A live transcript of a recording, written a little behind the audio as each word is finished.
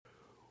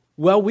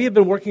Well, we have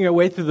been working our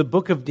way through the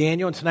book of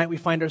Daniel, and tonight we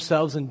find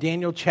ourselves in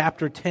Daniel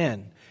chapter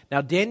 10.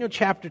 Now, Daniel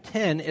chapter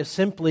 10 is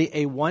simply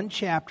a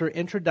one-chapter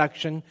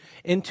introduction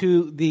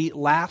into the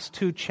last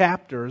two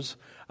chapters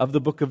of the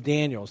book of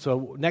Daniel.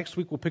 So next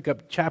week we'll pick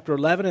up chapter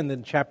 11 and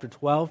then chapter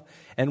 12,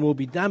 and we'll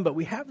be done. But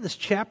we have this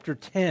chapter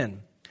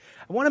 10.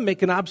 I want to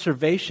make an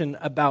observation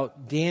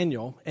about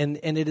Daniel, and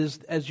it is,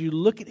 as you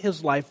look at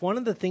his life, one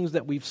of the things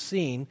that we've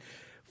seen,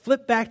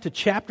 flip back to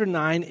chapter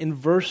 9 in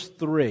verse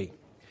 3.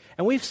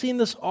 And we've seen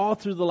this all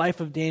through the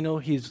life of Daniel.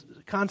 He's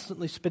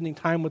constantly spending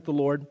time with the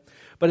Lord.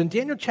 But in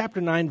Daniel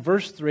chapter 9,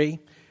 verse 3,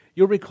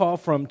 you'll recall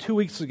from 2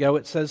 weeks ago,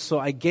 it says, "So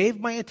I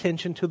gave my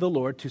attention to the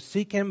Lord to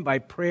seek him by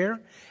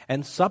prayer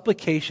and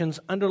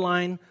supplications,"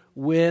 underlined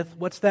with,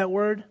 what's that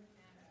word?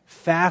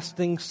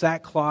 Fasting,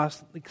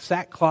 sackcloth,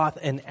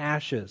 and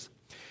ashes.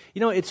 You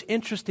know, it's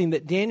interesting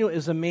that Daniel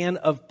is a man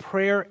of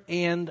prayer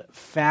and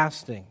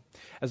fasting.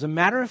 As a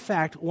matter of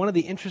fact, one of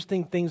the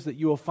interesting things that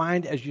you will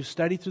find as you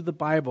study through the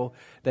Bible,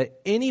 that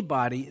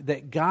anybody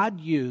that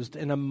God used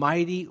in a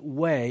mighty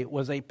way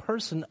was a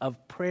person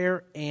of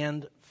prayer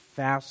and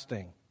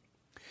fasting.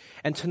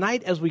 And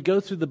tonight, as we go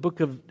through the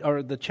book of,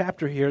 or the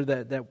chapter here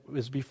that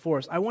is before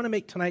us, I want to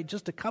make tonight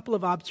just a couple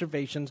of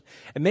observations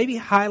and maybe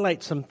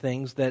highlight some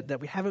things that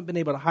we haven't been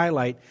able to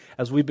highlight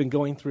as we've been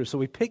going through. So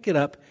we pick it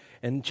up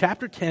in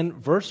chapter 10,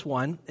 verse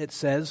 1. It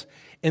says,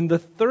 "In the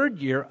third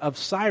year of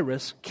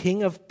Cyrus,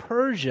 king of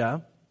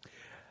Persia,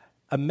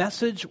 a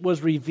message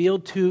was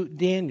revealed to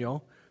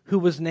Daniel, who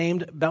was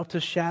named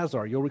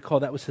Belteshazzar." You'll recall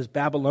that was his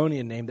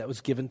Babylonian name that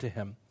was given to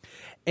him.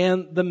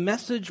 "And the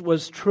message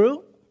was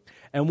true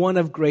and one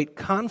of great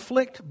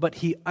conflict, but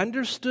he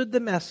understood the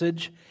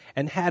message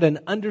and had an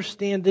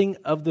understanding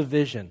of the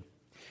vision.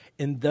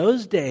 In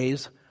those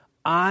days,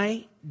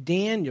 I,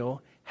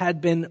 Daniel,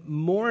 had been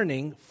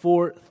mourning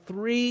for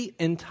 3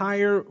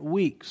 entire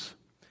weeks."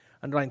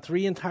 Underline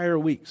 3 entire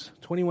weeks,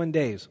 21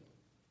 days.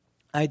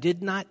 "I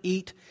did not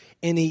eat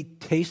any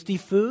tasty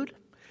food,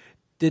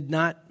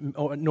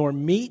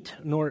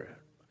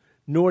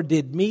 nor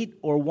did meat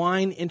or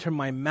wine enter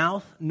my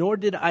mouth, nor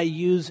did I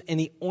use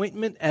any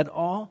ointment at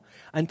all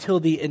until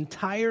the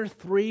entire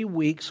 3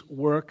 weeks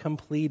were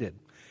completed."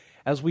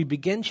 As we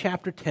begin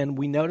chapter 10,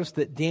 we notice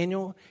that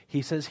Daniel,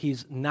 he says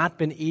he's not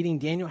been eating.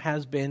 Daniel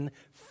has been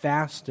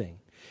fasting.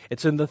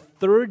 It's in the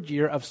third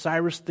year of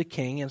Cyrus the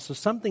king, and so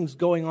something's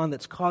going on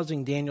that's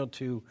causing Daniel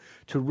to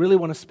really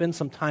want to spend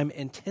some time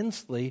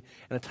intensely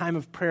in a time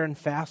of prayer and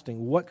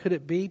fasting. What could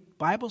it be?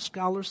 Bible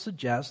scholars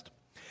suggest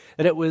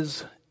that it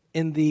was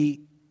in the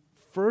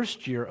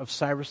first year of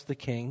Cyrus the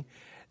king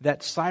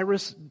that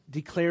Cyrus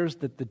declares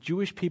that the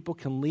Jewish people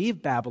can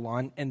leave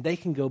Babylon and they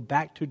can go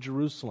back to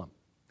Jerusalem.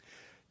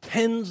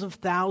 Tens of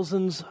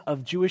thousands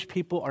of Jewish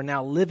people are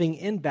now living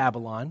in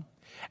Babylon,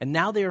 and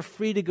now they are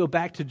free to go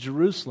back to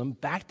Jerusalem,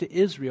 back to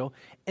Israel,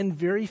 and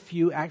very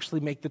few actually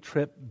make the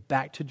trip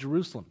back to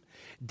Jerusalem.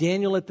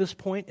 Daniel at this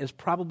point is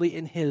probably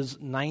in his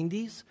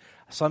 90s.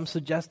 Some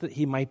suggest that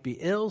he might be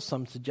ill.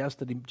 Some suggest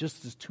that he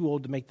just is too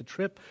old to make the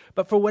trip.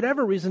 But for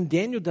whatever reason,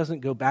 Daniel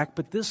doesn't go back.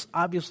 But this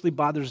obviously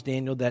bothers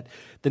Daniel that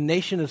the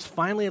nation is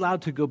finally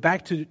allowed to go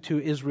back to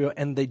Israel,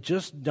 and they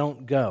just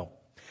don't go.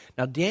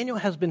 Now, Daniel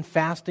has been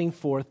fasting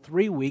for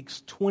 3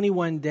 weeks,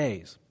 21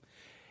 days.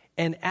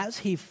 And as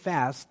he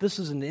fasts, this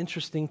is an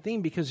interesting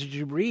thing because as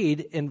you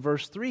read in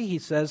verse 3, he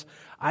says,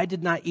 "I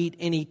did not eat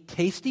any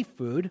tasty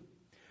food,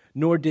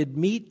 nor did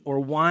meat or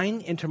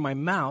wine enter my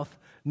mouth,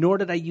 nor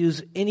did I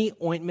use any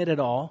ointment at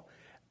all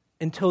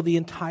until the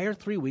entire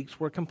 3 weeks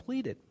were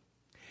completed."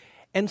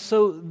 And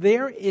so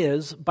there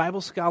is,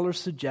 Bible scholars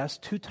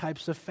suggest, 2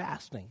 types of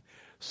fasting.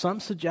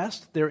 Some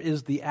suggest there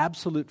is the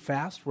absolute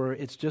fast where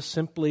it's just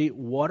simply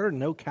water,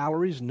 no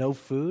calories, no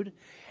food.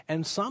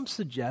 And some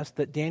suggest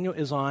that Daniel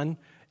is on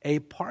a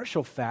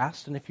partial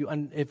fast, and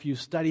if you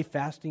study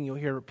fasting, you'll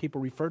hear people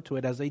refer to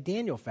it as a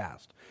Daniel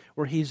fast,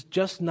 where he's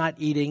just not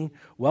eating,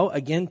 well,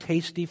 again,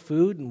 tasty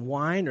food and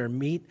wine or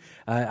meat.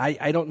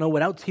 I don't know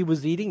what else he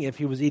was eating, if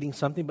he was eating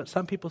something, but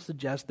some people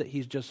suggest that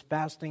he's just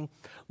fasting,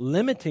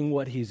 limiting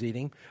what he's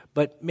eating,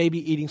 but maybe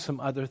eating some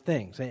other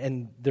things.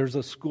 And there's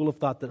a school of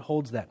thought that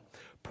holds that.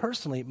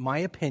 Personally, my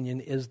opinion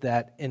is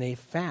that in a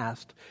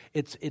fast,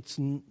 it's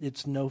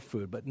no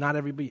food, but not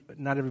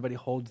everybody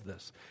holds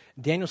this.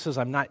 Daniel says,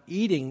 "I'm not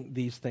eating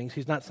these things."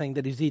 He's not saying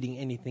that he's eating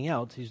anything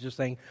else. He's just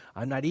saying,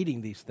 "I'm not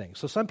eating these things."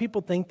 So some people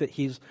think that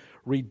he's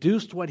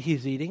reduced what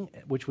he's eating,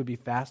 which would be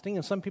fasting,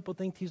 and some people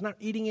think he's not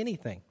eating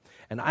anything.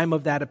 And I'm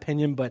of that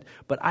opinion, but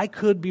I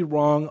could be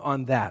wrong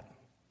on that.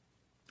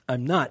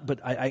 I'm not,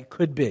 but I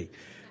could be.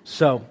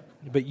 So,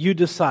 but you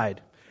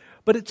decide.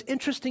 But it's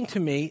interesting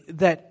to me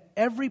that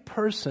every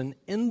person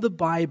in the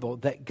Bible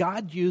that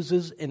God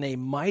uses in a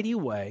mighty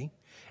way,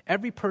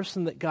 every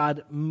person that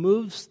God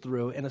moves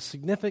through in a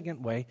significant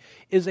way,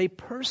 is a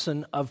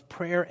person of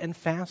prayer and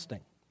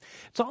fasting.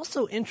 It's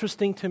also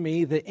interesting to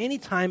me that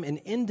anytime an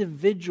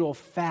individual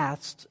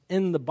fasts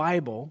in the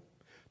Bible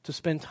to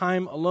spend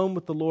time alone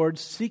with the Lord,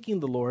 seeking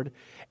the Lord,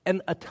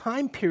 and a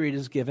time period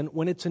is given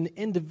when it's an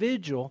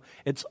individual,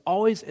 it's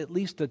always at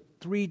least a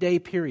 3-day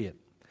period.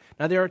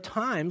 Now, there are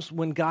times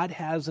when God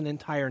has an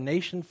entire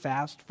nation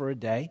fast for a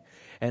day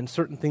and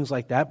certain things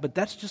like that, but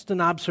that's just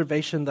an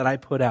observation that I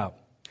put out.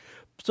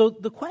 So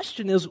the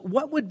question is,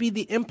 what would be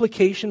the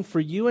implication for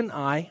you and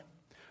I,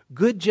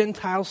 good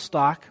Gentile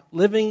stock,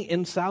 living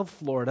in South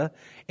Florida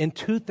in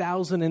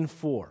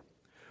 2004?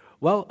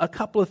 Well, a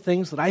couple of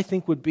things that I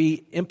think would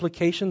be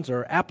implications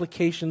or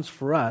applications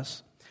for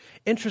us.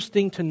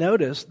 Interesting to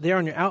notice there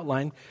on your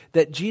outline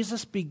that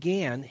Jesus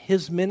began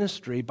his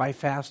ministry by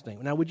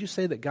fasting. Now, would you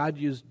say that God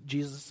used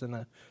Jesus in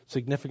a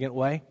significant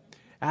way?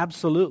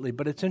 Absolutely.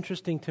 But it's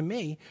interesting to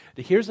me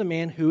that here's a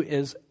man who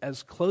is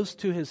as close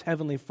to his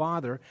heavenly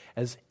Father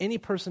as any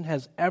person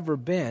has ever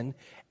been,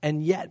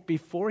 and yet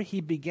before he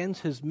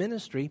begins his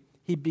ministry,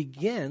 he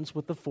begins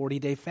with the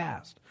 40-day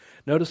fast.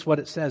 Notice what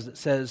it says. It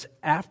says,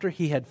 after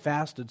he had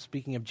fasted,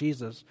 speaking of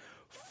Jesus,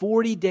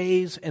 40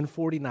 days and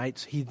 40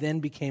 nights, he then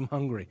became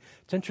hungry.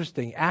 It's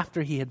interesting.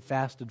 After he had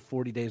fasted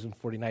 40 days and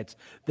 40 nights,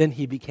 then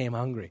he became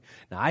hungry.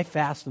 Now, I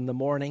fast in the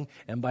morning,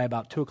 and by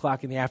about 2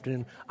 o'clock in the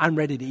afternoon, I'm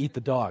ready to eat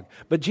the dog.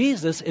 But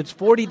Jesus, it's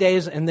 40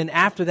 days, and then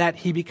after that,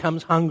 he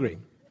becomes hungry.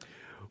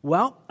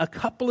 Well, a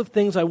couple of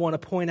things I want to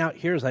point out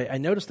here is I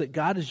noticed that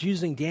God is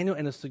using Daniel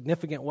in a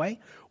significant way.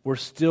 We're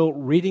still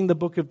reading the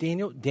book of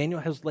Daniel. Daniel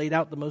has laid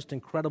out the most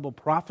incredible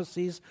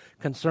prophecies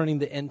concerning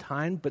the end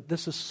time, but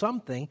this is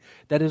something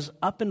that is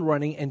up and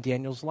running in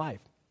Daniel's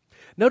life.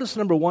 Notice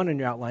number one in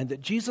your outline,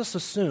 that Jesus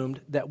assumed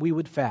that we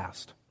would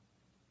fast.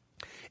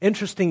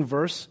 Interesting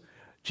verse.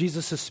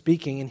 Jesus is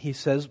speaking and he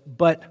says,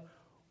 but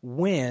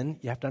when,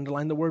 you have to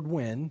underline the word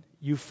when,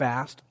 you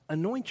fast,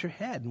 anoint your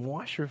head and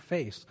wash your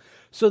face,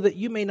 so that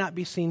you may not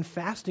be seen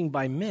fasting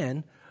by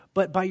men,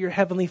 but by your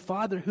heavenly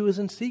Father who is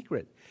in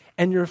secret.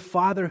 And your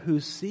Father who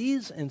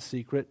sees in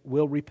secret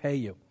will repay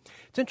you.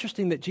 It's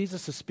interesting that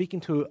Jesus is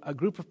speaking to a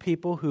group of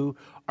people who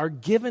are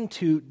given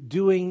to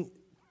doing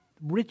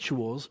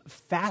rituals,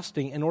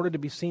 fasting, in order to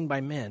be seen by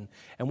men.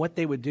 And what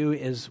they would do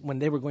is when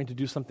they were going to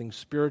do something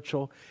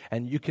spiritual,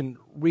 and you can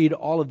read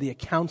all of the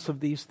accounts of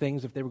these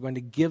things, if they were going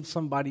to give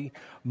somebody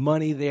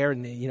money there,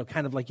 and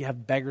kind of like you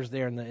have beggars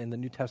there in the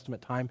New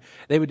Testament time,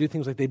 they would do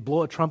things like they'd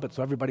blow a trumpet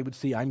so everybody would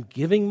see, I'm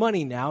giving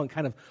money now, and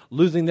kind of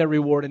losing their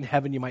reward in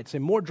heaven, you might say,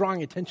 more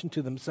drawing attention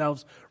to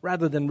themselves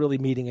rather than really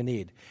meeting a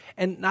need.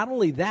 And not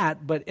only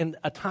that, but in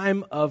a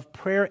time of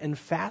prayer and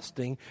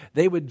fasting,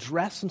 they would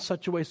dress in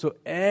such a way so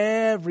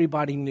everybody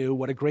knew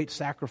what a great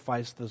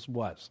sacrifice this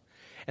was.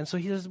 And so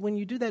he says, when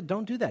you do that,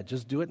 don't do that.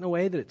 Just do it in a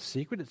way that it's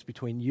secret. It's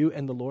between you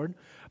and the Lord.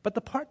 But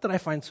the part that I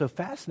find so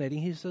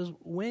fascinating, he says,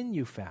 when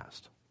you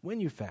fast.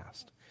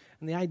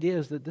 And the idea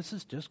is that this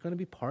is just going to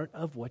be part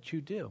of what you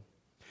do.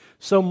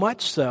 So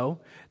much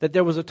so that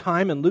there was a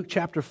time in Luke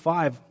chapter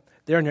 5,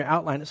 there in your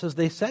outline, it says,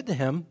 they said to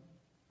him,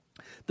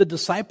 the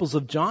disciples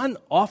of John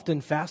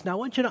often fast. Now I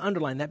want you to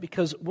underline that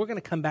because we're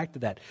going to come back to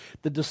that.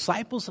 The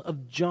disciples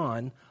of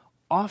John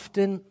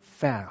often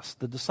fast.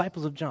 The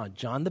disciples of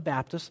John the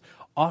Baptist,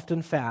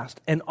 often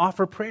fast and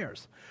offer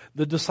prayers.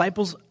 The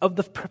disciples of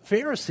the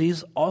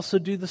Pharisees also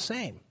do the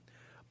same.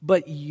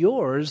 But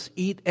yours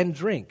eat and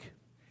drink.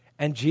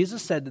 And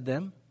Jesus said to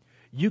them,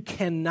 you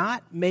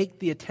cannot make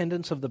the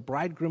attendants of the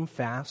bridegroom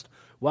fast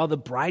while the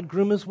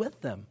bridegroom is with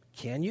them,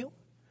 can you?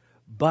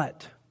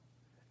 But,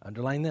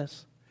 underline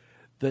this,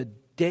 the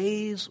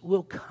days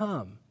will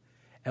come,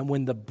 and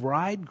when the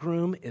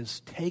bridegroom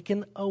is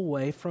taken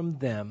away from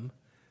them,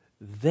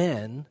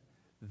 then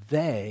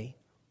they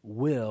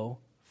will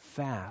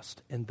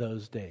fast in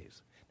those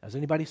days. Now, has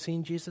anybody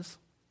seen Jesus?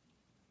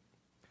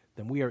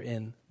 Then we are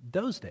in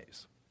those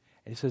days.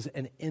 And he says,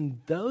 and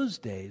in those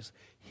days,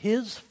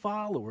 his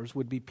followers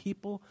would be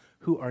people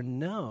who are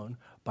known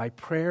by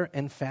prayer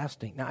and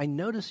fasting. Now, I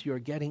notice you're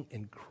getting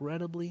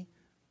incredibly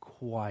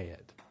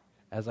quiet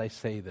as I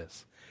say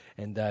this.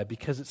 And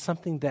because it's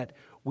something that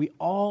we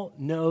all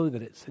know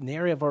that it's an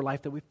area of our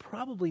life that we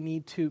probably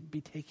need to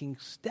be taking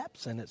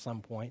steps in at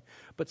some point,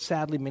 but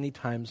sadly many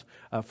times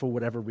for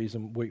whatever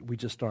reason we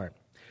just aren't.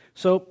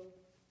 So,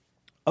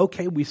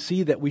 okay, we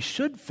see that we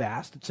should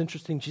fast. It's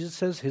interesting, Jesus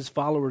says his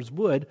followers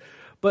would,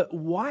 but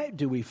why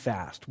do we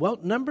fast? Well,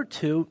 number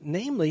two,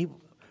 namely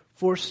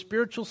for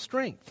spiritual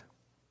strength.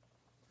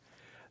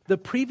 The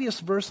previous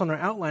verse on our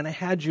outline I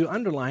had you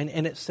underline,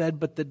 and it said,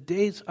 but the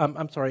days,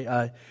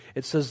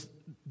 it says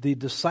the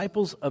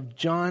disciples of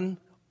John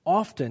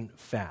often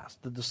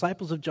fast. The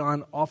disciples of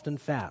John often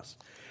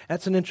fast.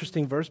 That's an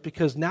interesting verse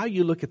because now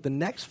you look at the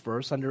next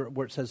verse under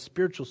where it says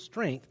spiritual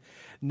strength.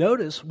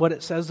 Notice what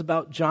it says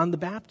about John the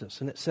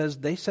Baptist. And it says,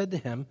 they said to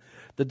him,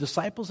 the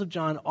disciples of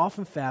John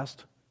often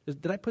fast.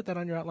 Did I put that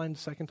on your outline the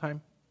second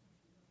time?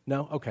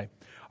 No? Okay.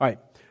 All right.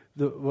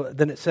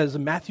 Then it says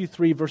in Matthew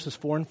 3, verses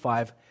 4 and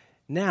 5,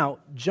 now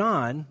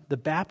John the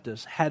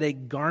Baptist had a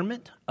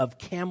garment of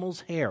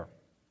camel's hair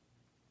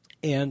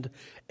and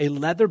a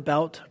leather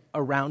belt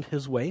around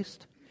his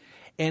waist,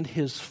 and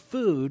his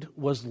food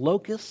was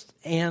locusts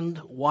and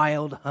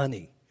wild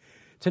honey.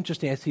 It's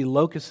interesting, I see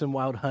locusts and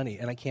wild honey,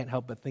 and I can't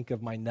help but think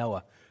of my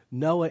Noah.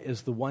 Noah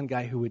is the one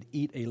guy who would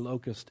eat a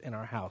locust in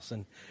our house.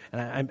 And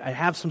I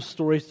have some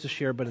stories to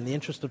share, but in the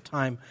interest of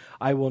time,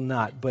 I will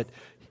not. But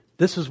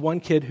This is one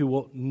kid who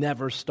will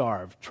never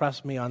starve.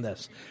 Trust me on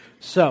this.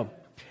 So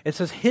it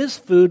says his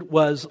food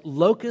was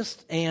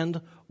locusts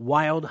and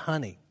wild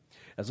honey,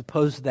 as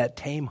opposed to that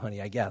tame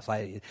honey, I guess.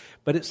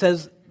 But it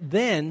says,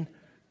 then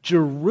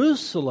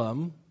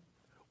Jerusalem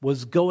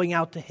was going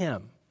out to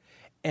him,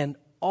 and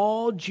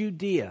all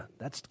Judea,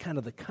 that's kind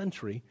of the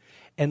country,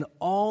 and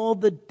all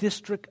the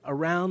district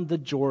around the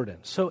Jordan.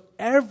 So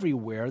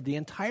everywhere, the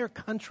entire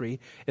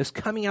country is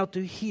coming out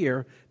to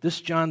hear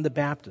this John the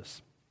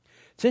Baptist.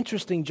 It's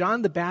interesting,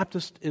 John the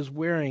Baptist is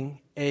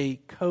wearing a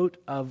coat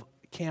of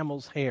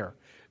camel's hair,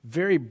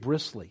 very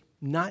bristly,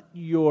 not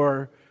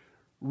your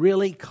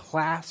really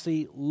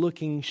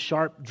classy-looking,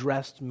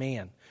 sharp-dressed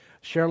man.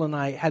 Cheryl and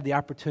I had the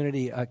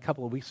opportunity a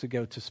couple of weeks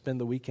ago to spend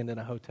the weekend in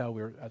a hotel.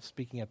 We were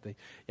speaking at the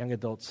young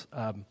adults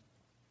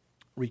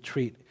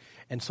retreat.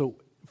 And so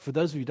for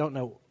those of you who don't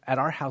know, at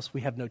our house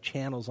we have no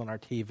channels on our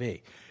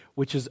TV,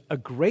 which is a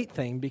great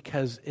thing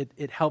because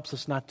it helps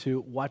us not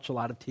to watch a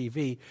lot of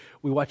TV.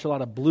 We watch a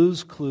lot of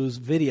Blue's Clues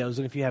videos,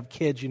 and if you have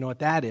kids, you know what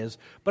that is.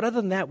 But other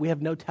than that, we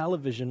have no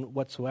television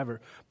whatsoever.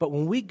 But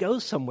when we go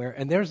somewhere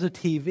and there's a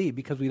TV,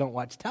 because we don't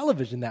watch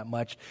television that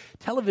much,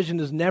 television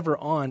is never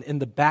on in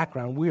the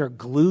background. We are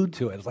glued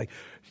to it. It's like,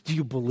 do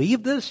you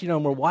believe this?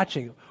 And we're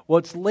watching. Well,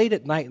 it's late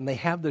at night, and they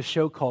have this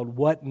show called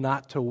What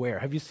Not to Wear.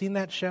 Have you seen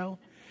that show?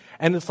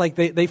 And it's like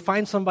they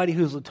find somebody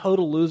who's a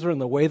total loser in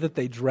the way that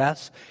they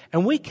dress.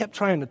 And we kept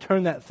trying to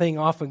turn that thing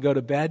off and go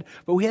to bed,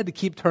 but we had to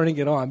keep turning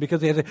it on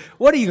because they had to say,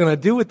 what are you going to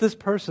do with this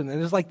person?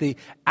 And it's like the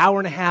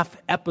hour-and-a-half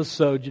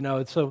episode,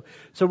 And so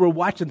we're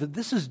watching that.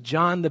 This is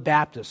John the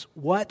Baptist,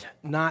 What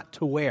Not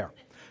to Wear.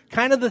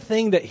 Kind of the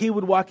thing that he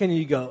would walk in and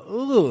you go,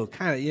 ooh,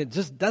 it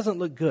just doesn't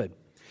look good.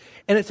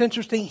 And it's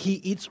interesting, he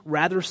eats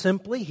rather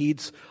simply. He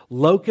eats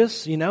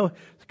locusts,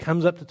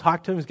 comes up to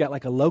talk to him. He's got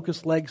like a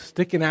locust leg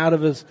sticking out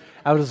of his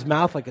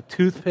mouth like a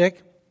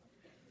toothpick.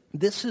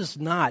 This is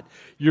not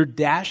your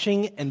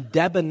dashing and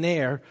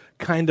debonair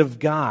kind of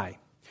guy.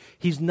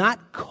 He's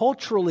not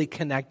culturally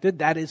connected.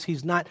 That is,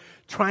 he's not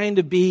trying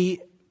to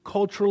be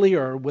culturally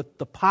or with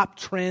the pop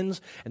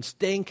trends and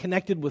staying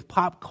connected with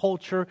pop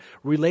culture,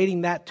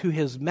 relating that to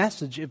his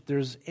message. If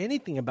there's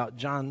anything about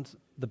John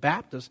the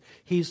Baptist,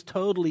 he's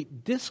totally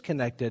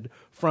disconnected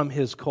from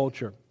his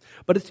culture.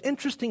 But it's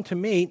interesting to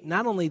me,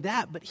 not only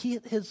that, but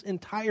his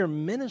entire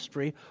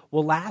ministry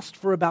will last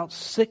for about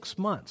 6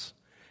 months.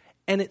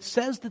 And it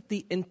says that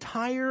the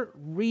entire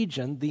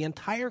region, the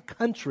entire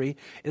country,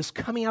 is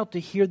coming out to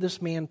hear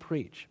this man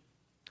preach.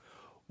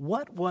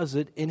 What was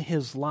it in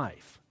his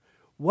life?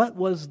 What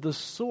was the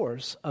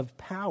source of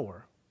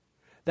power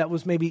that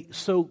was maybe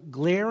so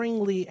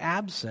glaringly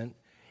absent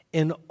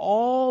in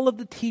all of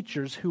the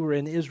teachers who were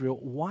in Israel?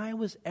 Why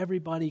was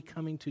everybody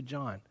coming to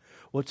John?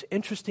 Well, it's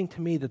interesting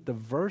to me that the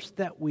verse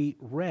that we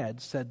read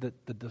said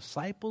that the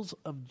disciples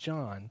of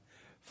John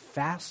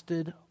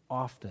fasted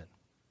often.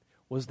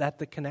 Was that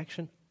the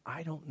connection?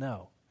 I don't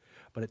know.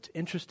 But it's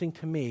interesting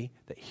to me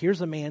that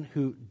here's a man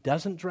who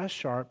doesn't dress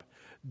sharp,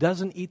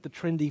 doesn't eat the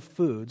trendy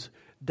foods,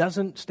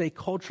 doesn't stay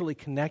culturally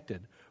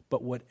connected,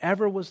 but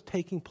whatever was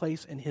taking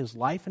place in his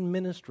life and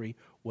ministry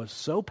was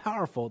so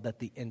powerful that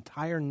the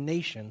entire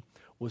nation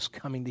was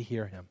coming to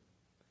hear him.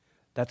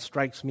 That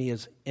strikes me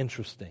as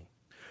interesting.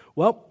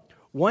 Well,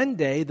 one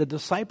day, the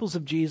disciples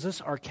of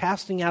Jesus are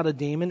casting out a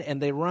demon, and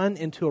they run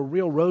into a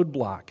real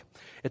roadblock.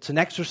 It's an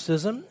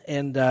exorcism,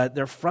 and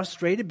they're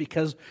frustrated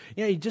because,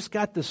 you just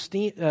got this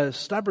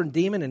stubborn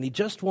demon, and he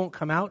just won't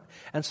come out.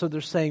 And so they're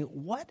saying,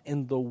 what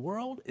in the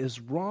world is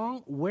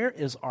wrong? Where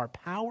is our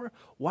power?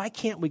 Why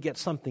can't we get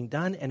something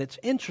done? And it's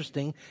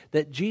interesting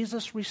that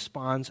Jesus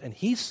responds, and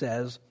he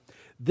says,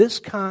 this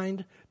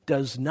kind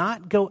does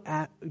not go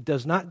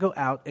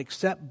out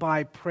except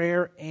by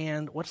prayer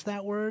and, what's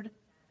that word?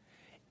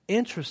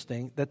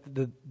 Interesting that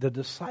the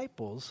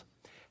disciples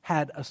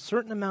had a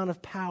certain amount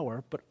of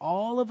power, but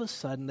all of a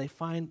sudden they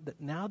find that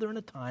now they're in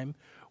a time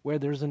where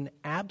there's an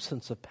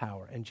absence of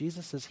power. And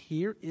Jesus says,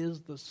 here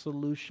is the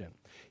solution.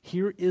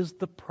 Here is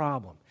the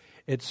problem.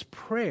 It's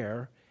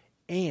prayer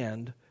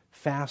and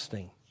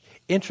fasting.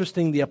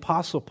 Interesting, the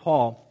Apostle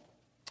Paul,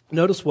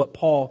 notice what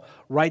Paul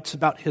writes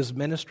about his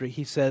ministry.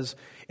 He says,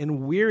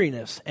 in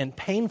weariness and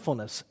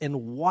painfulness,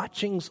 in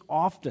watchings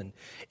often,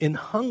 in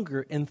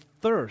hunger and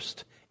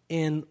thirst,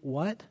 in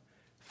what?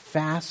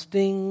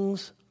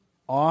 Fastings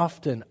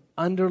often.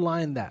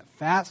 Underline that.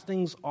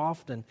 Fastings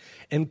often.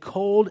 In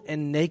cold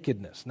and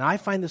nakedness. Now, I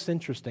find this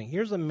interesting.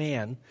 Here's a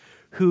man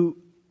who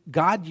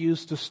God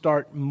used to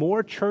start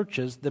more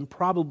churches than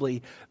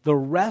probably the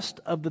rest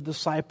of the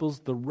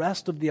disciples, the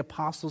rest of the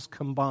apostles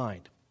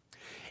combined.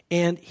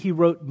 And he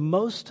wrote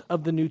most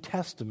of the New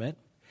Testament.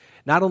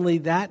 Not only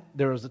that,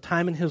 there was a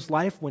time in his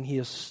life when he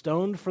is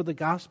stoned for the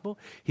gospel.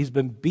 He's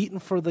been beaten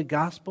for the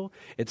gospel.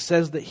 It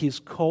says that he's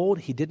cold.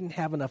 He didn't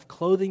have enough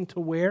clothing to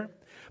wear.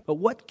 But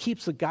what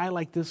keeps a guy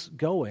like this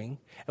going?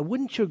 And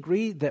wouldn't you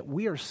agree that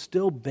we are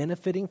still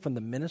benefiting from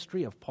the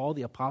ministry of Paul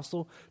the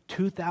Apostle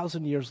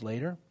 2,000 years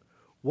later?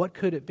 What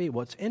could it be?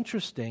 Well, it's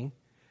interesting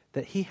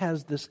that he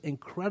has this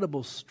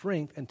incredible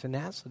strength and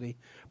tenacity,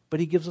 but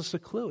he gives us a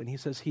clue. And he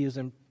says he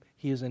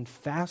He is in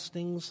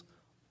fastings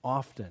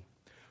often.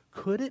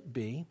 Could it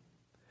be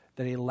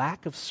that a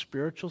lack of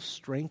spiritual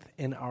strength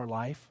in our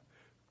life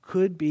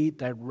could be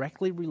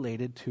directly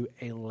related to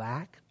a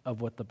lack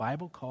of what the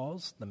Bible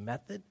calls the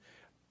method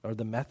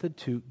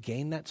to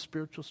gain that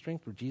spiritual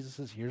strength, where Jesus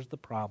says, here's the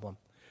problem.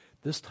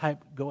 This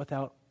type goeth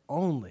out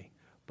only,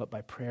 but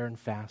by prayer and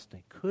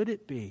fasting. Could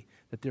it be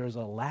that there is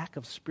a lack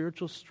of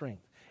spiritual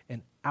strength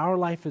in our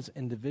life as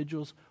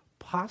individuals,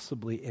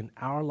 possibly in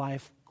our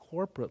life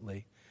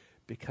corporately,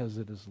 because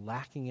it is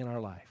lacking in our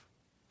life?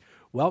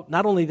 Well,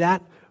 not only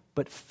that,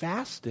 but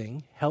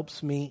fasting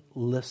helps me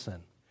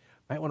listen.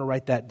 Might want to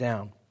write that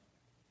down.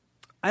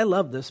 I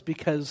love this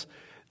because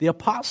the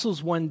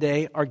apostles one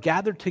day are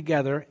gathered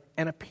together,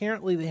 and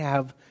apparently they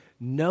have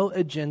no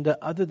agenda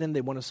other than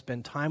they want to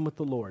spend time with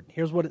the Lord.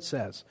 Here's what it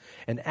says.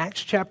 In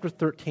Acts chapter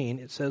 13,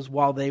 it says,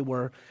 while they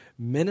were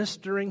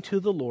ministering to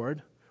the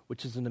Lord,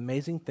 which is an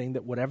amazing thing,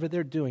 that whatever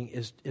they're doing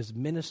is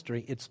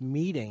ministry. It's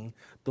meeting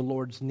the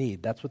Lord's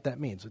need. That's what that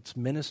means. It's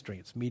ministry.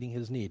 It's meeting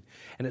his need.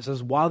 And it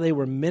says, while they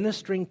were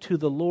ministering to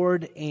the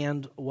Lord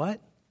and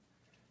what?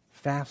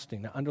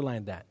 Fasting. Now,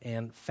 underline that.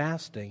 And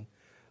fasting,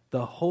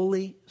 the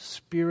Holy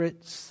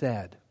Spirit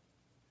said.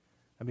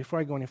 And before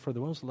I go any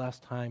further, when was the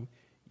last time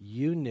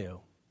you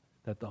knew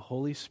that the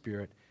Holy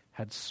Spirit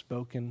had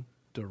spoken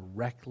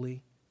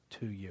directly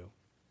to you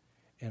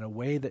in a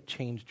way that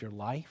changed your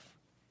life,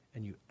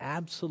 and you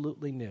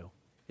absolutely knew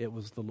it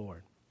was the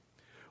Lord?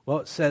 Well,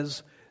 it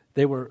says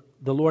they were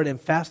the Lord,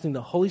 and fasting,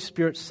 the Holy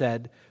Spirit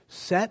said,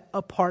 set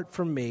apart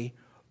from me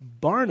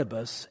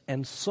Barnabas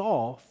and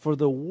Saul for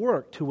the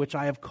work to which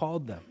I have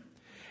called them.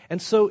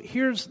 And so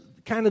here's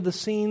kind of the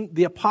scene.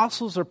 The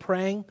apostles are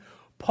praying.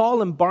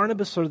 Paul and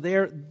Barnabas are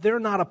there. They're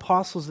not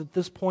apostles at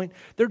this point.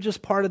 They're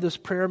just part of this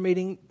prayer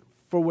meeting.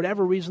 For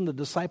whatever reason, the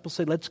disciples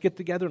say, let's get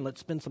together and let's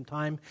spend some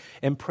time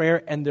in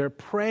prayer. And they're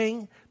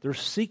praying. They're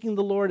seeking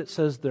the Lord. It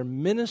says they're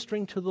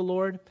ministering to the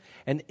Lord.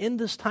 And in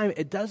this time,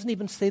 it doesn't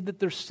even say that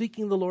they're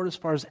seeking the Lord as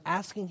far as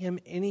asking him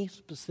any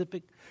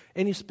specific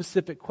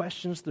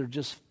questions. They're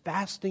just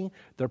fasting.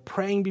 They're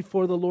praying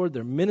before the Lord.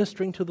 They're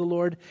ministering to the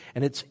Lord.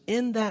 And it's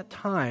in that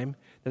time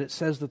that it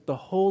says that the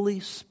Holy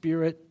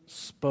Spirit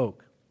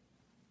spoke.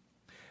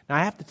 Now,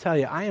 I have to tell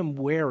you, I am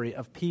wary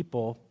of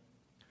people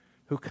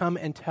who come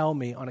and tell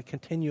me on a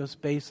continuous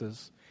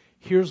basis,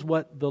 here's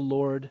what the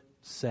Lord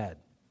said.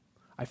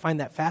 I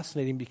find that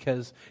fascinating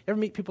because, you ever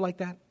meet people like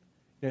that?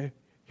 You know,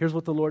 here's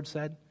what the Lord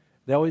said.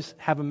 They always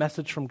have a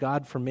message from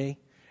God for me.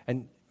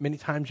 And many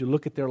times you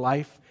look at their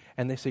life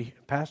and they say,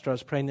 Pastor, I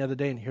was praying the other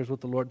day and here's what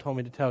the Lord told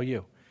me to tell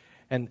you.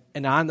 And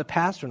I'm the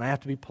pastor and I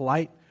have to be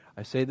polite.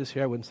 I say this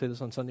here, I wouldn't say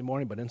this on Sunday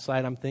morning, but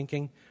inside I'm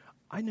thinking,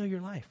 I know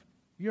your life.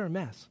 You're a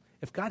mess.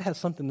 If God has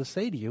something to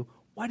say to you,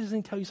 why doesn't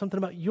he tell you something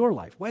about your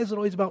life? Why is it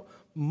always about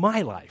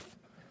my life?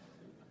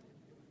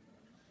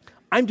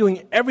 I'm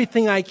doing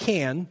everything I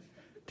can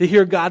to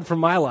hear God from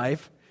my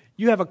life.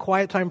 You have a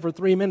quiet time for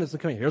 3 minutes to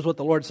come in. Here's what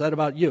the Lord said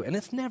about you. And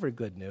it's never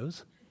good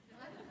news.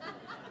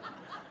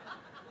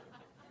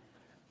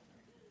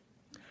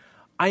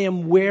 I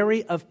am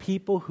wary of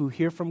people who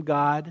hear from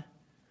God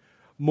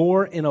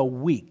more in a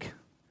week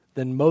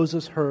than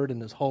Moses heard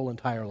in his whole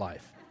entire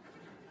life.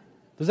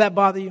 Does that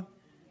bother you?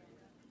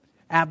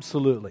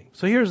 Absolutely.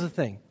 So here's the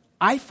thing.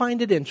 I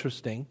find it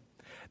interesting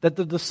that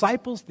the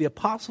disciples, the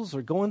apostles,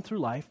 are going through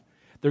life.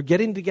 They're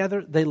getting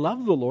together. They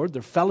love the Lord.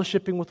 They're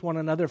fellowshipping with one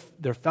another.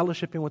 They're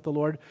fellowshipping with the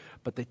Lord.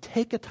 But they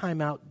take a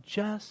time out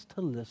just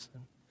to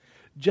listen,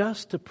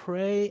 just to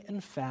pray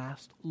and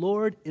fast.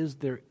 Lord, is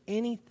there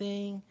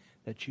anything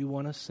that you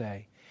want to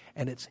say?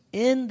 And it's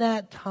in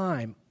that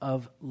time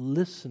of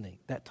listening,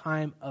 that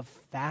time of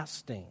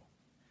fasting,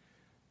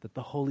 that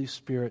the Holy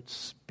Spirit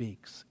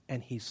speaks.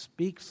 And he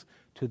speaks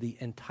to the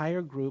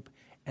entire group,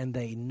 and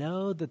they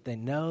know that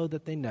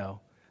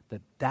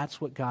that's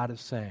what God is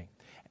saying.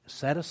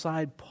 Set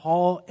aside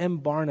Paul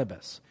and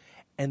Barnabas,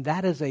 and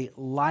that is a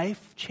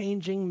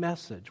life-changing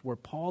message where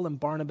Paul and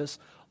Barnabas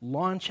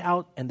launch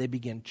out and they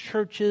begin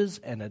churches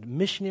and a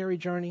missionary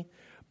journey,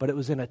 but it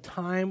was in a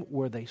time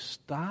where they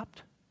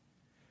stopped,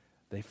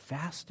 they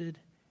fasted,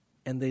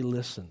 and they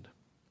listened.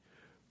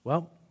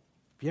 Well,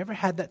 have you ever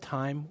had that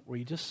time where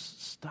you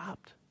just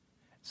stopped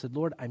and said,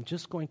 Lord, I'm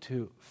just going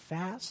to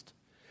fast,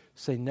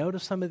 say no to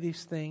some of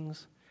these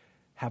things,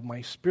 have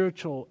my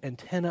spiritual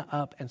antenna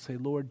up and say,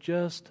 Lord,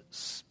 just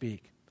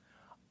speak.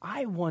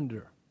 I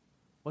wonder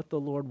what the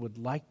Lord would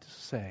like to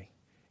say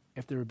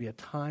if there would be a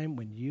time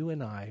when you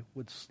and I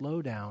would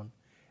slow down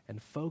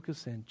and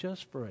focus in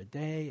just for a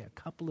day, a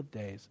couple of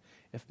days,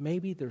 if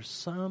maybe there's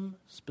some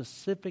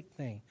specific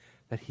thing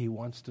that he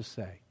wants to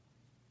say.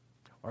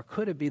 Or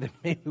could it be that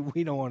maybe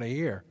we don't want to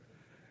hear?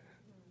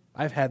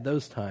 I've had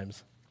those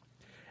times.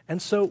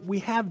 And so we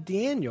have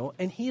Daniel,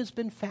 and he has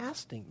been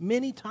fasting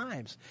many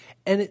times.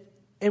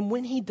 And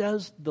when he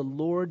does, the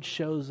Lord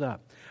shows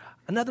up.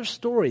 Another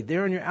story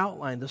there in your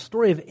outline, the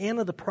story of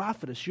Anna the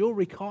prophetess. You'll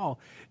recall,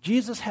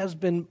 Jesus has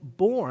been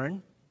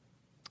born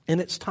And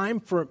it's time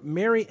for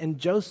Mary and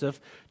Joseph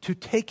to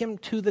take him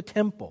to the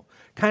temple,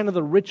 kind of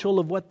the ritual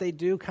of what they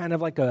do, kind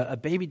of like a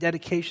baby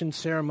dedication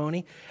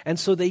ceremony. And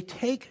so they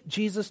take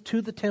Jesus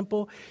to the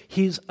temple.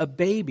 He's a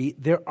baby.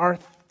 There are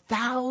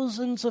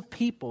thousands of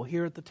people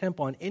here at the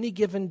temple on any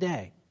given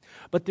day.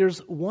 But there's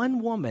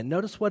one woman.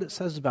 Notice what it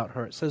says about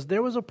her. It says,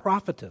 there was a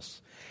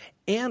prophetess,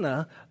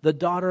 Anna, the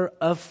daughter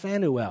of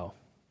Phanuel,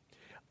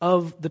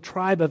 of the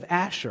tribe of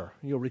Asher.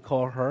 You'll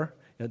recall her.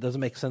 It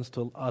doesn't make sense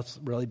to us,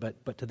 really,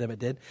 but to them it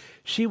did.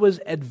 She was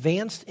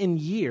advanced in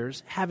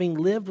years, having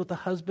lived with a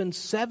husband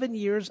 7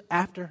 years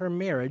after her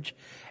marriage,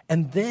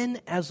 and then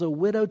as a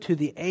widow to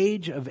the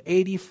age of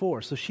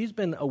 84. So she's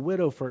been a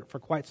widow for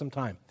quite some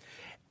time.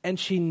 And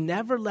she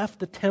never left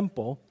the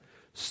temple,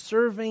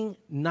 serving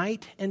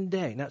night and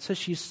day. Now it says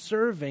she's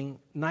serving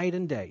night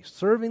and day,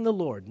 serving the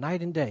Lord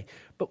night and day.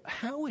 But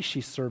how is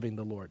she serving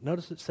the Lord?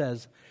 Notice it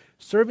says,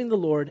 serving the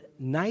Lord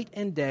night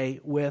and day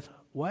with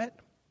what?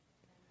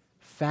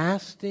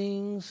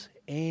 Fastings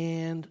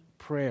and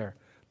prayer,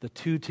 the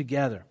two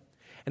together.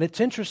 And it's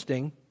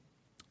interesting,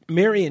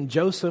 Mary and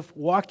Joseph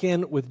walk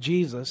in with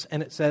Jesus,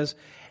 and it says,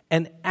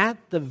 and at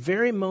the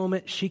very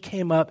moment she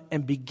came up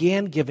and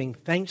began giving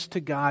thanks to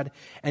God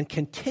and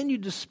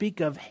continued to speak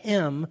of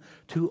him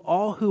to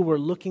all who were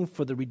looking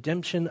for the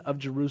redemption of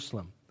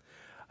Jerusalem.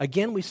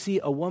 Again, we see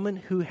a woman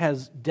who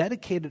has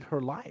dedicated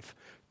her life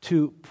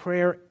to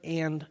prayer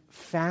and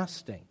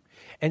fasting.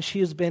 And she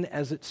has been,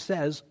 as it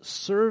says,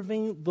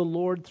 serving the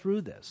Lord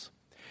through this.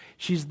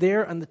 She's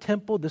there in the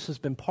temple. This has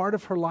been part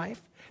of her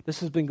life. This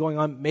has been going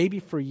on maybe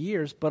for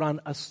years, but on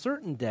a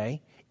certain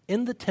day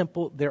in the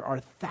temple, there are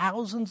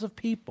thousands of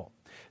people.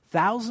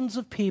 Thousands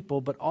of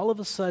people, but all of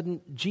a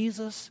sudden,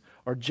 Jesus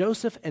or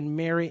Joseph and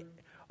Mary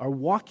are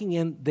walking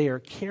in. They are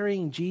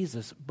carrying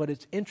Jesus, but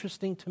it's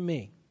interesting to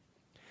me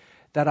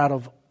that out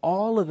of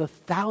all of the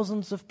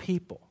thousands of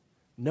people,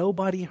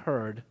 nobody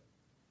heard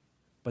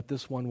but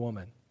this one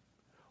woman.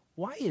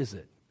 Why is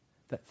it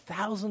that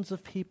thousands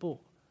of people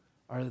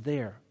are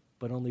there,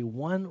 but only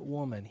one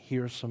woman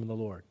hears from the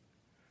Lord?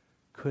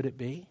 Could it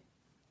be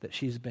that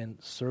she's been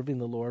serving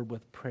the Lord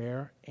with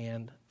prayer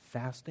and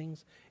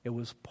fastings? It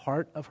was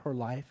part of her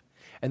life,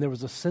 and there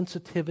was a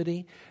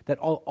sensitivity that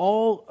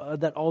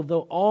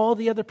although all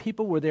the other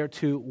people were there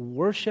to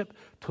worship,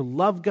 to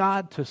love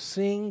God, to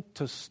sing,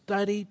 to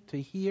study, to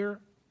hear,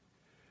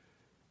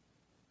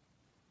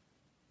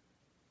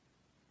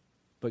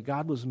 but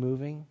God was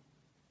moving.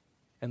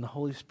 And the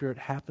Holy Spirit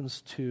happens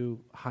to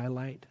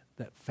highlight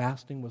that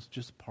fasting was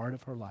just part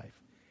of her life.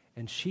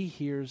 And she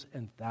hears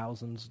and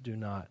thousands do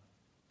not.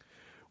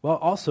 Well,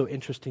 also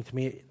interesting to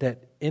me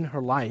that in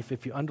her life,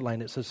 if you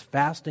underline it, it says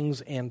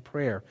fastings and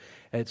prayer.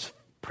 It's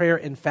prayer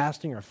and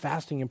fasting or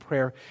fasting and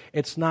prayer.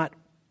 It's not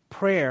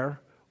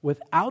prayer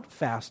without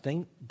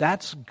fasting.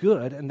 That's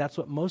good, and that's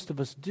what most of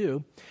us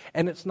do.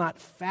 And it's not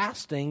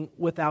fasting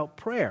without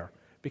prayer,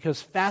 because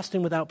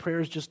fasting without prayer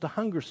is just a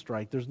hunger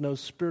strike. There's no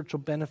spiritual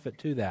benefit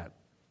to that.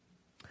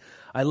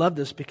 I love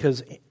this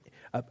because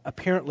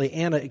apparently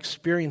Anna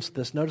experienced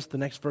this. Notice the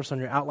next verse on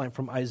your outline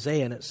from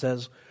Isaiah, and it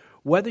says,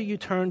 whether you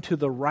turn to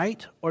the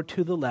right or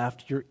to the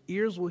left, your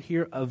ears will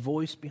hear a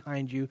voice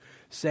behind you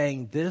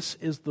saying, this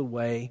is the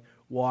way,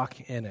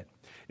 walk in it.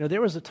 You know, there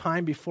was a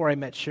time before I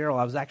met Cheryl,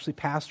 I was actually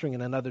pastoring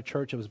in another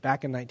church. It was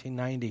back in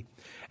 1990.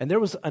 And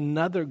there was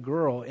another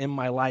girl in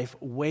my life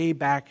way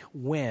back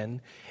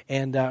when,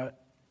 and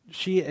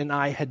she and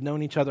I had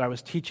known each other. I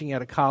was teaching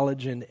at a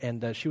college,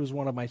 and she was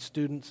one of my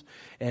students,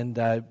 and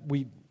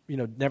we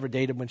never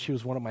dated when she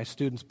was one of my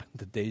students, but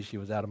the days she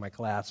was out of my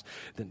class.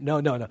 No.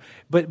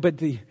 But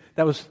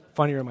that was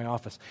funnier in my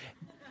office.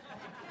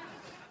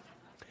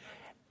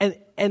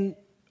 And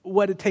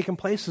what had taken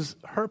place is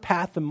her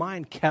path and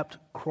mine kept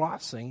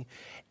crossing,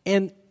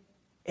 and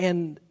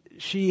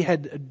she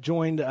had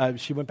joined,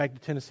 she went back to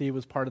Tennessee,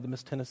 was part of the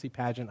Miss Tennessee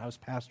pageant. I was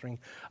pastoring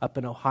up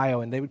in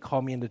Ohio, and they would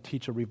call me in to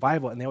teach a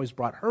revival, and they always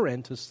brought her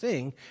in to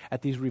sing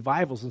at these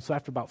revivals. And so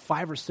after about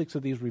 5 or 6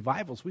 of these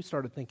revivals, we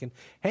started thinking,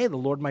 hey, the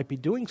Lord might be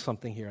doing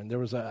something here. And there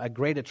was a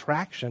great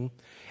attraction.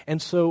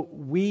 And so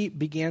we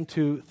began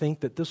to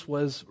think that this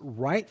was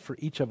right for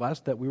each of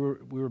us, that we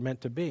were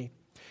meant to be.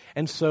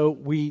 And so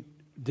we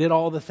did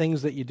all the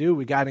things that you do.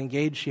 We got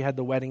engaged. She had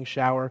the wedding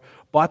shower,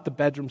 bought the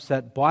bedroom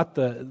set, bought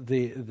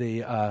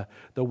the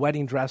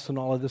wedding dress and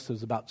all of this. It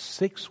was about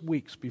 6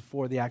 weeks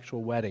before the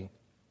actual wedding.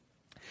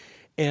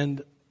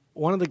 And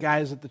one of the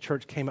guys at the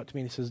church came up to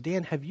me and he says,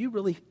 Dan, have you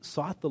really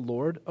sought the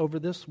Lord over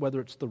this, whether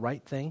it's the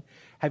right thing?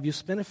 Have you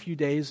spent a few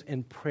days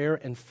in prayer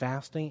and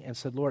fasting and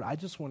said, Lord, I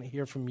just want to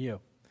hear from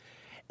you?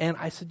 And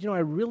I said, I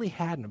really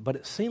hadn't, but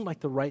it seemed like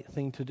the right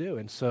thing to do.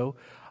 And so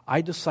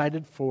I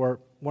decided for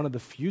one of the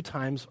few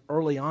times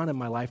early on in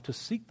my life to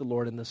seek the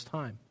Lord in this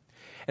time.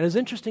 And it's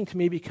interesting to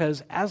me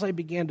because as I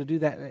began to do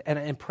that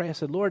and pray, I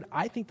said, Lord,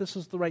 I think this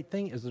is the right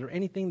thing. Is there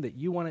anything that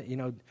you want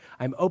to,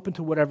 I'm open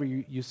to whatever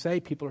you say.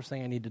 People are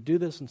saying I need to do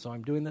this, and so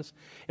I'm doing this.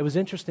 It was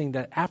interesting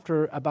that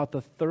after about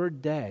the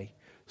 3rd day,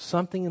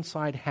 something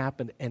inside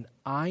happened, and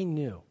I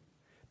knew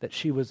that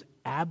she was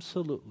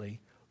absolutely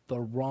the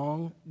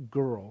wrong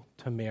girl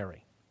to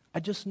marry. I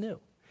just knew.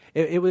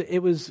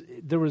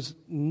 There was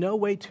no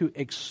way to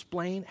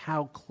explain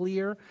how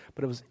clear,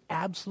 but it was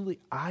absolutely,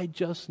 I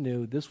just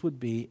knew this would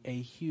be a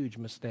huge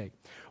mistake.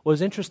 Well, it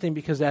was interesting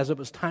because as it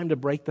was time to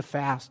break the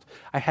fast,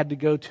 I had to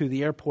go to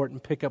the airport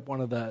and pick up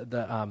one of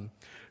the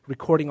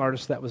recording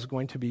artists that was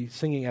going to be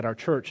singing at our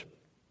church.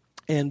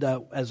 And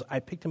as I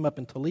picked him up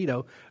in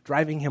Toledo,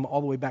 driving him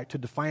all the way back to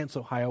Defiance,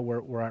 Ohio,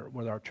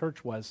 where our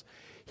church was,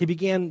 he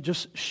began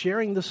just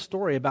sharing this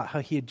story about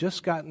how he had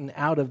just gotten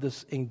out of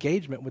this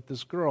engagement with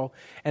this girl,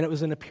 and it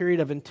was in a period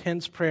of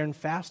intense prayer and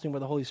fasting where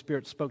the Holy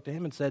Spirit spoke to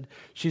him and said,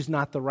 she's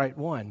not the right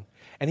one.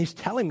 And he's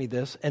telling me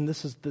this, and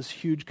this is this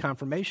huge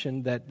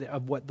confirmation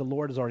of what the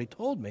Lord has already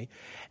told me.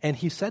 And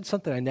he said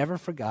something, I never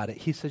forgot it.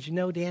 He says,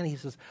 Dan, he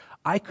says,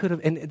 I could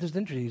have, and this is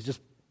interesting, he's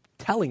just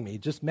telling me,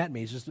 just met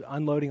me, he's just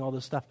unloading all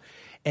this stuff.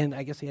 And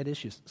I guess he had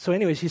issues. So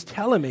anyways, he's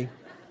telling me,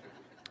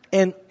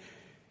 and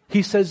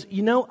he says,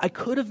 I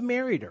could have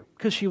married her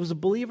because she was a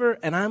believer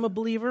and I'm a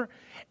believer,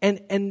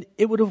 and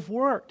it would have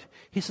worked.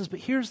 He says, but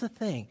here's the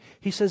thing.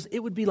 He says, it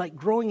would be like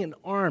growing an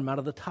arm out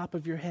of the top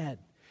of your head.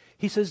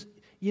 He says,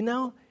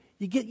 you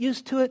get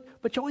used to it,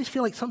 but you always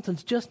feel like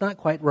something's just not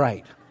quite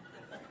right.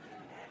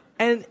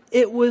 And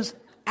it was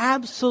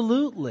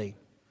absolutely.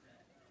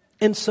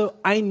 And so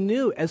I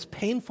knew, as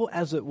painful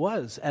as it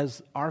was,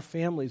 as our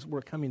families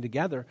were coming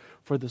together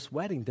for this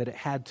wedding, that it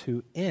had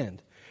to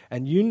end.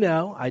 And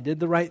I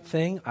did the right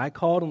thing. I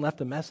called and left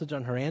a message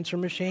on her answer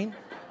machine.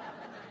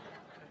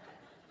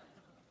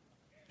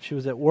 She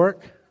was at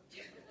work.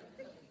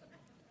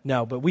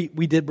 No, but we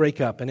did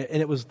break up, and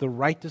it was the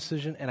right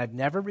decision, and I've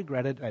never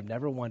regretted, I've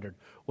never wondered,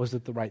 was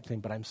it the right thing?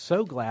 But I'm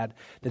so glad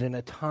that in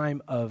a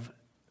time of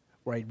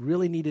where I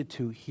really needed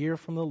to hear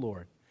from the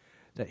Lord,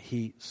 that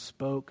He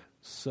spoke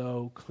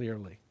so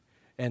clearly.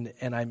 And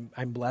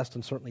I'm blessed,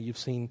 and certainly you've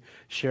seen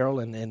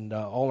Cheryl and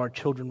all our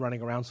children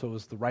running around, so it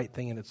was the right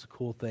thing, and it's a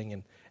cool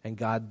thing, and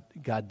God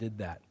did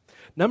that.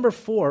 Number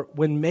 4,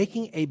 when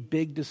making a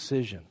big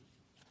decision,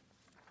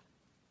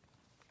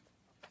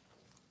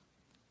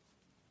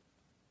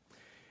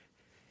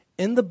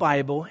 in the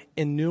Bible,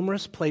 in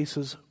numerous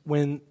places,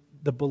 when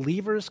the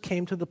believers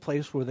came to the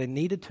place where they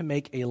needed to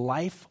make a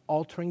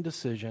life-altering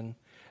decision,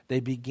 they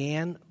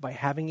began by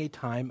having a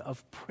time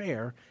of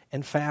prayer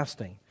and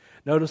fasting.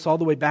 Notice all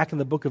the way back in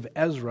the book of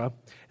Ezra,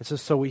 it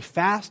says, so we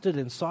fasted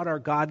and sought our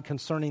God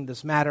concerning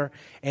this matter,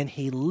 and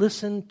He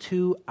listened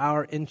to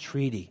our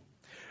entreaty.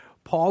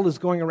 Paul is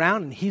going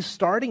around and he's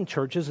starting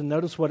churches, and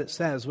notice what it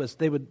says. As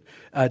they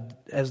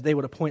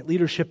would appoint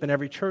leadership in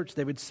every church,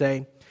 they would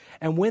say,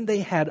 and when they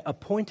had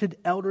appointed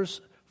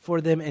elders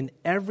for them in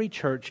every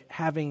church,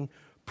 having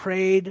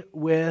prayed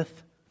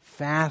with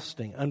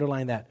fasting,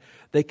 underline that,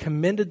 they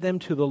commended them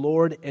to the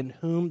Lord in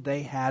whom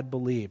they had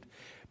believed.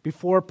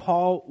 Before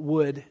Paul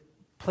would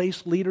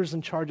place leaders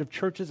in charge of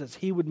churches, as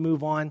he would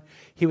move on,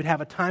 he would have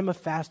a time of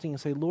fasting and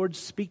say, Lord,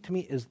 speak to me.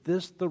 Is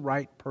this the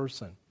right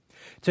person?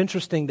 It's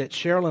interesting that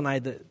Cheryl and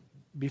I,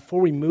 before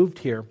we moved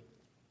here,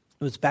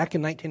 it was back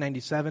in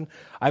 1997.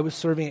 I was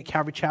serving at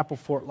Calvary Chapel,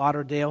 Fort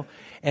Lauderdale,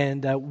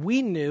 and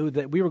we knew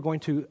that we were going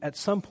to, at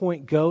some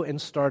point, go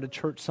and start a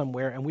church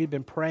somewhere, and we'd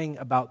been praying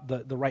about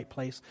the right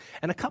place.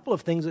 And a couple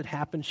of things had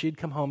happened. She'd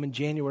come home in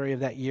January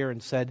of that year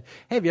and said,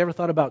 hey, have you ever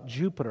thought about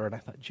Jupiter? And I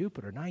thought,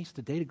 Jupiter? And I used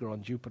to date a girl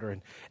in Jupiter,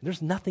 and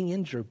there's nothing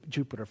in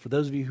Jupiter. For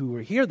those of you who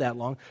were here that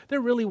long,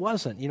 there really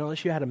wasn't,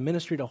 unless you had a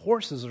ministry to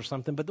horses or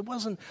something, but there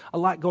wasn't a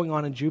lot going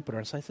on in Jupiter.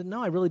 And so I said,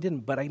 no, I really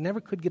didn't, but I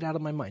never could get out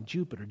of my mind,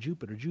 Jupiter,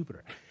 Jupiter,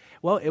 Jupiter.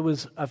 Well, it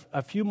was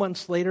a few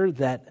months later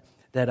that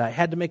I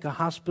had to make a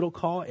hospital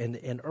call,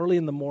 and early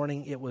in the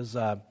morning it was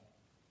a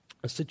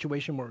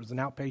situation where it was an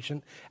outpatient,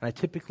 and I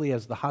typically,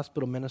 as the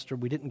hospital minister,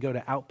 we didn't go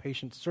to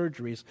outpatient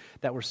surgeries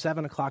that were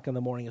 7 o'clock in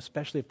the morning,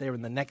 especially if they were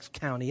in the next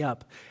county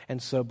up.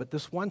 And so, but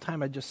this one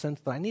time I just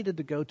sensed that I needed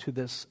to go to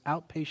this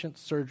outpatient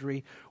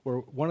surgery where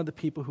one of the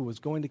people who was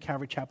going to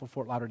Calvary Chapel,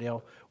 Fort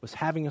Lauderdale, was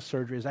having a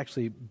surgery. It was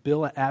actually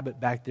Bill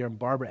Abbott back there and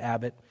Barbara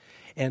Abbott.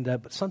 And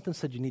but something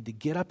said you need to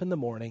get up in the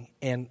morning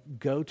and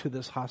go to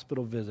this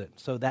hospital visit.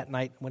 So that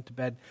night, went to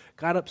bed,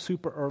 got up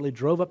super early,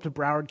 drove up to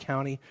Broward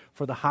County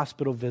for the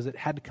hospital visit,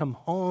 had to come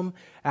home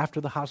after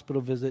the hospital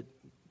visit,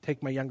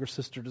 take my younger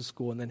sister to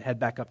school, and then head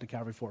back up to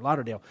Calvary Fort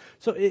Lauderdale.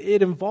 So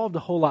it involved a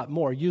whole lot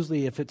more.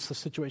 Usually if it's a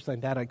situation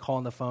like that, I'd call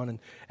on the phone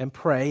and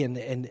pray,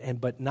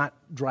 but not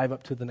drive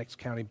up to the next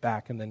county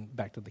back and then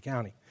back to the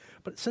county.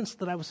 But since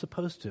that I was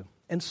supposed to.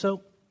 And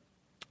so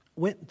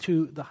went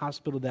to the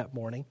hospital that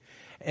morning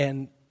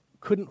and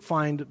couldn't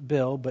find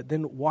Bill, but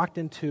then walked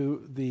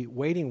into the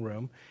waiting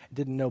room.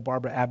 Didn't know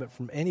Barbara Abbott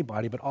from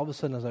anybody, but all of a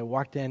sudden as I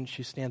walked in,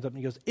 she stands up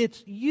and goes,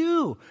 "It's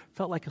you!"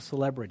 Felt like a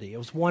celebrity. It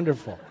was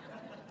wonderful.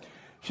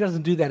 She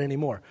doesn't do that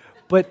anymore.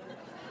 But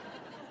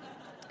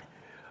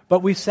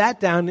we sat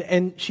down,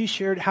 and she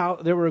shared how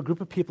there were a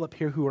group of people up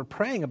here who were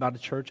praying about a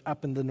church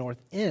up in the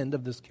north end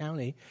of this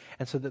county,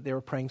 and so that they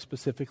were praying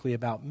specifically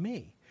about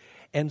me.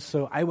 And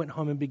so I went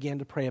home and began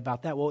to pray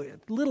about that. Well,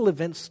 little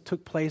events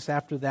took place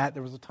after that.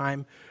 There was a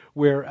time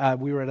where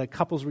we were at a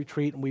couples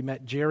retreat and we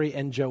met Jerry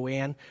and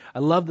Joanne. I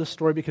love this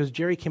story because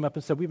Jerry came up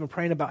and said, we've been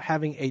praying about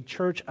having a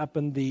church up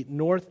in the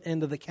north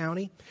end of the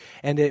county.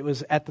 And it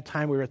was at the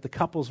time we were at the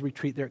couples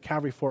retreat there at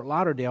Calvary Fort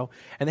Lauderdale.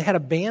 And they had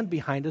a band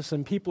behind us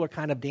and people are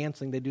kind of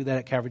dancing. They do that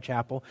at Calvary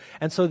Chapel.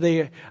 And so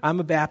I'm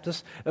a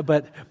Baptist,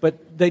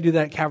 but they do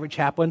that at Calvary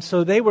Chapel. And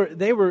so they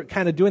were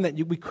kind of doing that.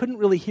 We couldn't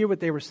really hear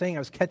what they were saying. I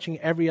was catching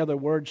every other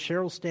word.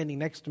 Cheryl's standing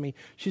next to me.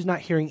 She's not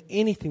hearing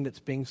anything that's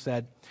being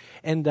said.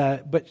 And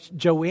but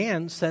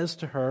Joanne says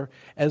to her,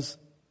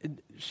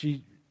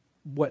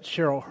 what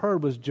Cheryl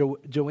heard was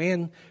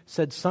Joanne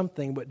said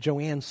something. What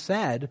Joanne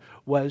said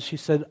was, she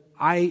said,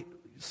 I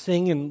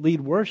sing and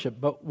lead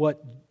worship. But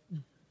what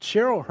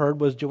Cheryl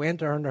heard was Joanne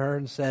turned to her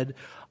and said,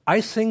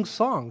 I sing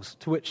songs.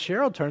 To which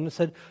Cheryl turned and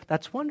said,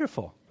 that's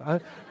wonderful.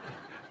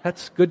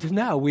 That's good to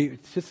know. We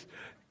just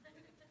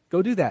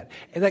go do that.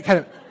 And that kind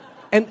of,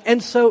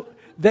 and so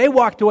they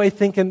walked away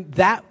thinking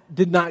that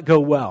did not go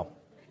well.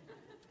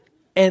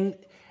 And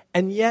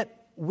yet,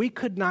 we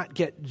could not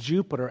get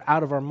Jupiter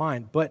out of our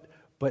mind, but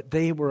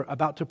they were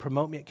about to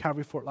promote me at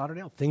Calvary Fort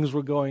Lauderdale. Things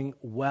were going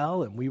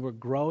well, and we were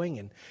growing,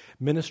 and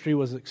ministry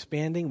was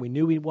expanding. We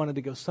knew we wanted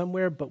to go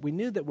somewhere, but we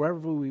knew that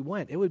wherever we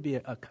went, it would be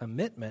a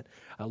commitment,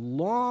 a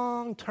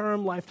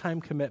long-term,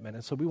 lifetime commitment,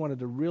 and so we wanted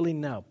to really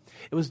know.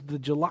 It was the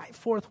July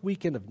 4th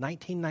weekend of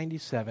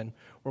 1997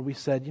 where we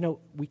said,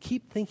 we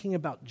keep thinking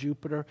about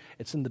Jupiter.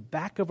 It's in the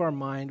back of our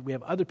mind. We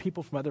have other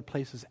people from other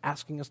places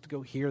asking us to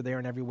go here, there,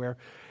 and everywhere.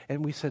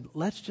 And we said,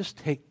 let's just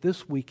take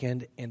this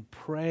weekend and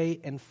pray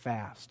and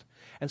fast.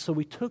 And so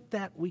we took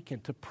that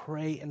weekend to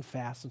pray and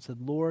fast and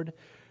said, Lord,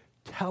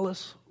 tell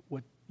us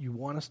what you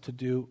want us to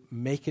do.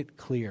 Make it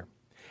clear.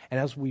 And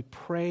as we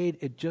prayed,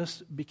 it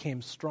just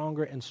became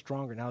stronger and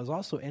stronger. Now, it was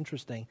also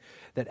interesting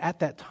that at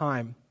that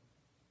time,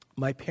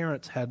 my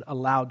parents had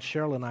allowed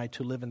Cheryl and I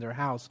to live in their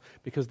house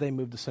because they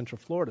moved to Central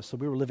Florida. So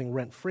we were living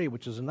rent-free,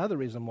 which is another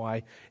reason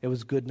why it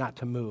was good not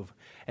to move.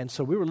 And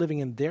so we were living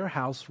in their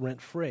house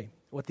rent-free.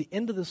 Well, at the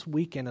end of this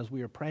weekend, as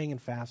we were praying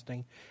and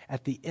fasting,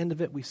 at the end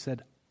of it, we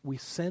said, we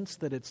sense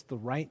that it's the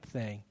right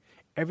thing.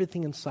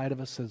 Everything inside of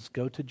us says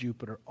go to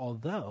Jupiter,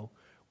 although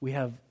we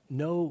have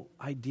no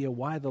idea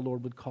why the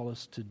Lord would call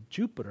us to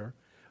Jupiter,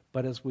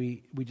 but as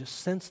we just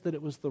sensed that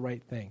it was the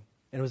right thing.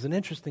 And it was an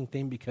interesting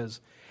thing because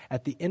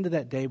at the end of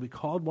that day, we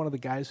called one of the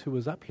guys who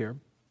was up here,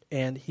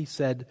 and he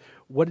said,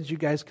 what did you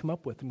guys come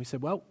up with? And we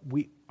said, well,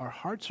 our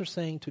hearts are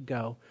saying to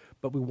go,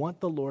 but we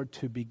want the Lord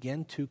to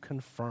begin to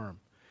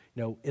confirm.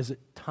 Is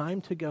it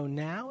time to go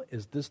now?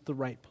 Is this the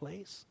right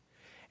place?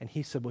 And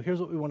he said, well, here's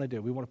what we want to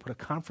do. We want to put a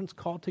conference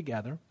call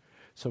together,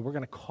 so we're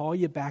going to call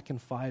you back in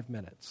 5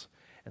 minutes.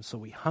 And so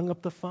we hung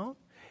up the phone,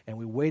 and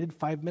we waited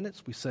 5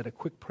 minutes. We said a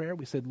quick prayer.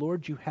 We said,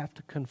 Lord, you have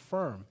to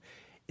confirm.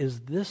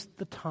 Is this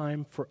the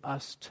time for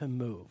us to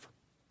move?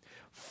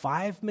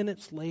 5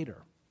 minutes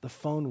later, the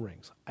phone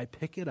rings. I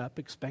pick it up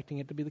expecting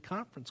it to be the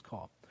conference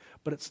call.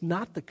 But it's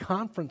not the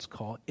conference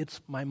call.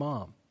 It's my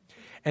mom.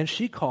 And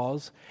she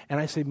calls, and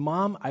I say,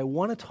 Mom, I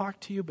want to talk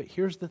to you, but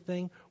here's the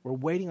thing. We're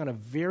waiting on a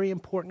very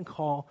important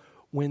call.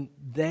 When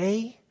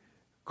they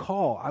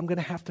call, I'm going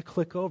to have to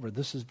click over.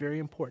 This is very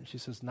important. She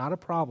says, not a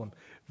problem.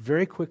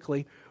 Very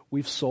quickly,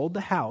 we've sold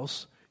the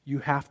house. You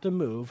have to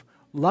move.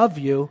 Love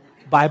you.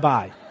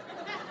 Bye-bye.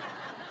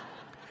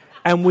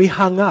 And we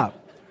hung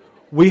up.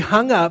 We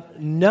hung up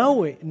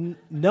knowing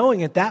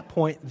at that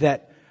point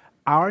that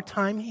our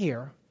time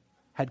here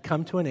had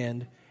come to an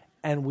end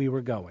and we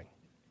were going.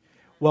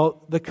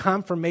 Well, the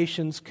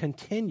confirmations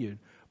continued,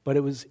 but it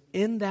was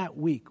in that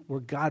week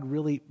where God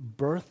really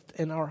birthed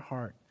in our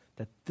heart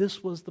that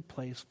this was the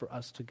place for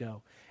us to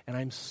go. And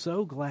I'm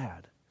so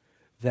glad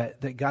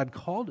that God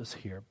called us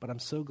here, but I'm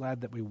so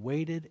glad that we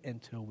waited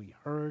until we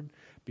heard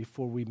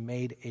before we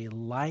made a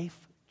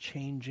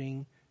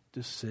life-changing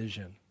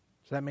decision.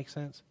 Does that make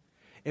sense?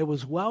 It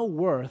was well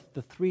worth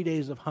the 3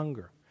 days of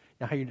hunger.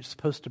 Now, how you're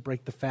supposed to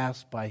break the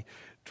fast by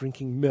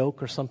drinking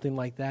milk or something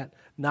like that?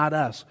 Not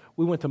us.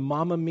 We went to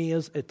Mamma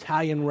Mia's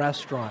Italian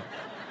restaurant.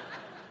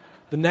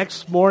 The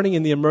next morning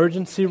in the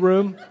emergency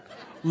room,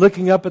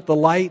 looking up at the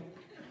light.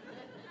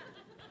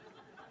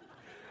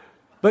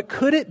 But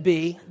could it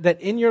be that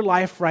in your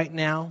life right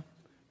now,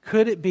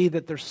 could it be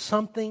that there's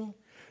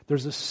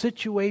a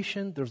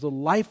situation, there's a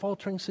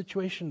life-altering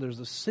situation,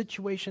 there's a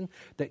situation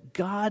that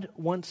God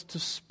wants to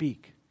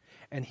speak,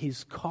 and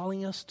He's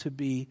calling us to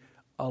be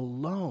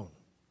alone.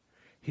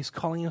 He's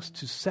calling us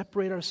to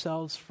separate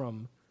ourselves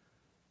from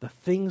the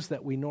things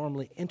that we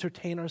normally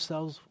entertain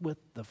ourselves with,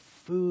 the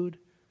food,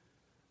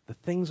 the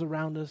things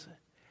around us,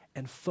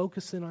 and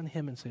focus in on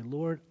Him and say,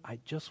 Lord, I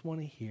just want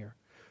to hear.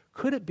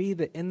 Could it be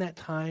that in that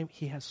time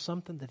He has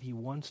something that He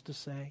wants to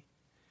say?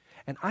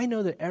 And I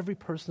know that every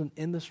person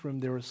in this room,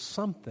 there is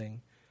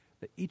something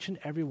that each and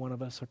every one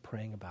of us are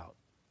praying about.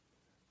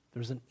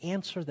 There's an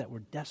answer that we're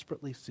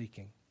desperately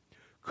seeking.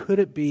 Could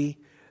it be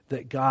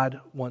that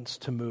God wants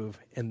to move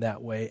in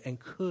that way? And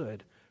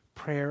could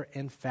prayer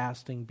and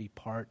fasting be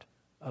part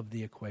of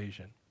the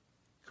equation?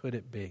 Could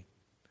it be?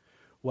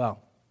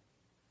 Well,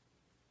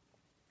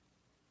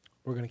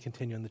 we're going to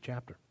continue in the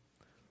chapter.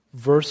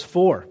 verse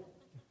 4.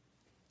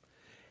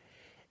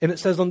 And it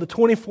says, on the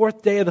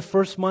 24th day of the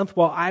first month,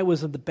 while I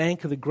was at the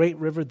bank of the great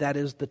river, that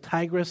is the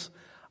Tigris,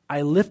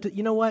 I lifted,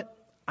 you know what?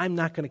 I'm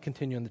not going to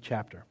continue in the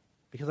chapter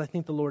because I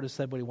think the Lord has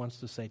said what he wants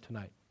to say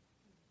tonight.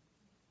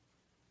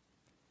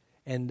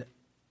 And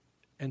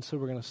so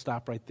we're going to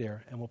stop right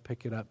there and we'll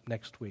pick it up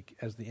next week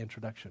as the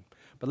introduction.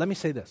 But let me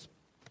say this.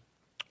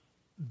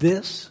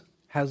 This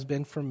has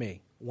been for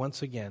me,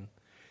 once again,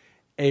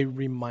 a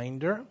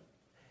reminder,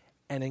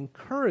 an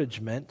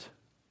encouragement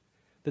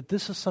that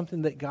this is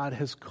something that God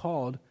has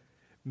called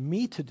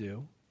me to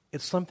do.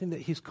 It's something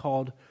that he's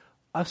called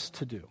us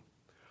to do.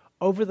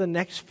 Over the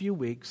next few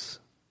weeks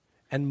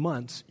and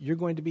months, you're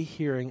going to be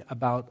hearing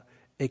about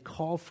a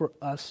call for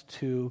us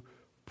to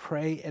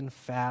pray and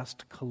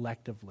fast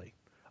collectively.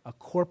 A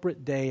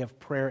corporate day of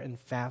prayer and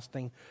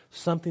fasting,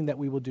 something that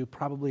we will do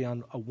probably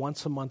on a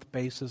once-a-month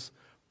basis,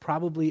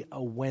 probably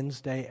a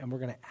Wednesday, and we're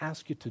going to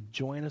ask you to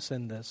join us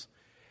in this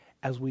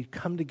as we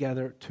come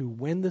together to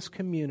win this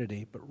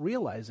community, but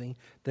realizing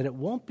that it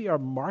won't be our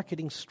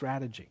marketing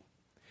strategy.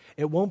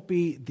 It won't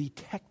be the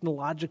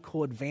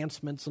technological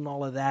advancements and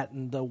all of that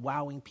and the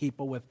wowing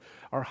people with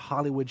our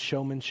Hollywood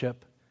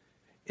showmanship.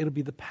 It'll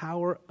be the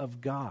power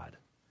of God.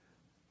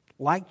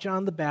 Like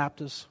John the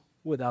Baptist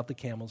without the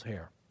camel's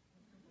hair.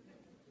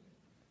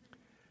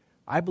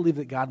 I believe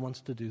that God wants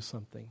to do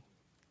something.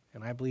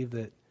 And I believe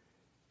that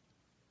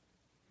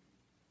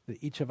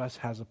each of us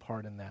has a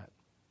part in that.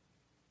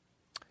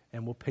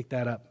 And we'll pick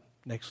that up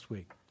next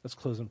week. Let's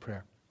close in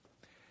prayer.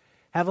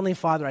 Heavenly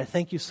Father, I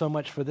thank you so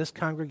much for this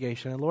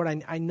congregation. And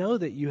Lord, I know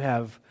that you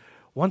have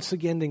once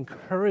again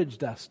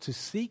encouraged us to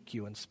seek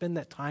you and spend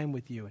that time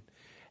with you.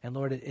 And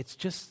Lord, it's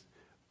just,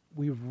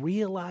 we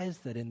realize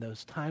that in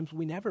those times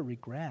we never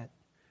regret.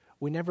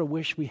 We never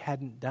wish we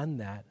hadn't done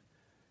that.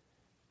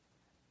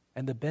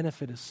 And the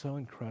benefit is so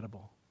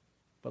incredible.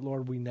 But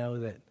Lord, we know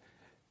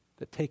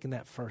that taking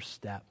that first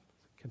step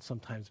can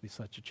sometimes be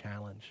such a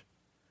challenge.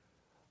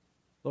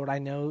 Lord, I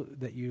know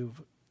that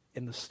you've,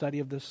 in the study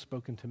of this,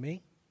 spoken to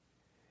me,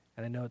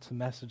 and I know it's a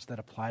message that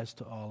applies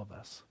to all of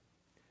us.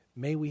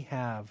 May we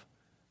have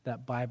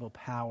that Bible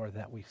power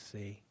that we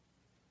see.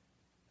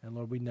 And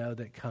Lord, we know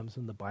that it comes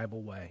in the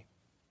Bible way.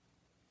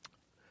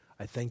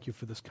 I thank you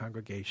for this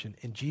congregation.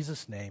 In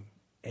Jesus' name,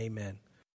 amen.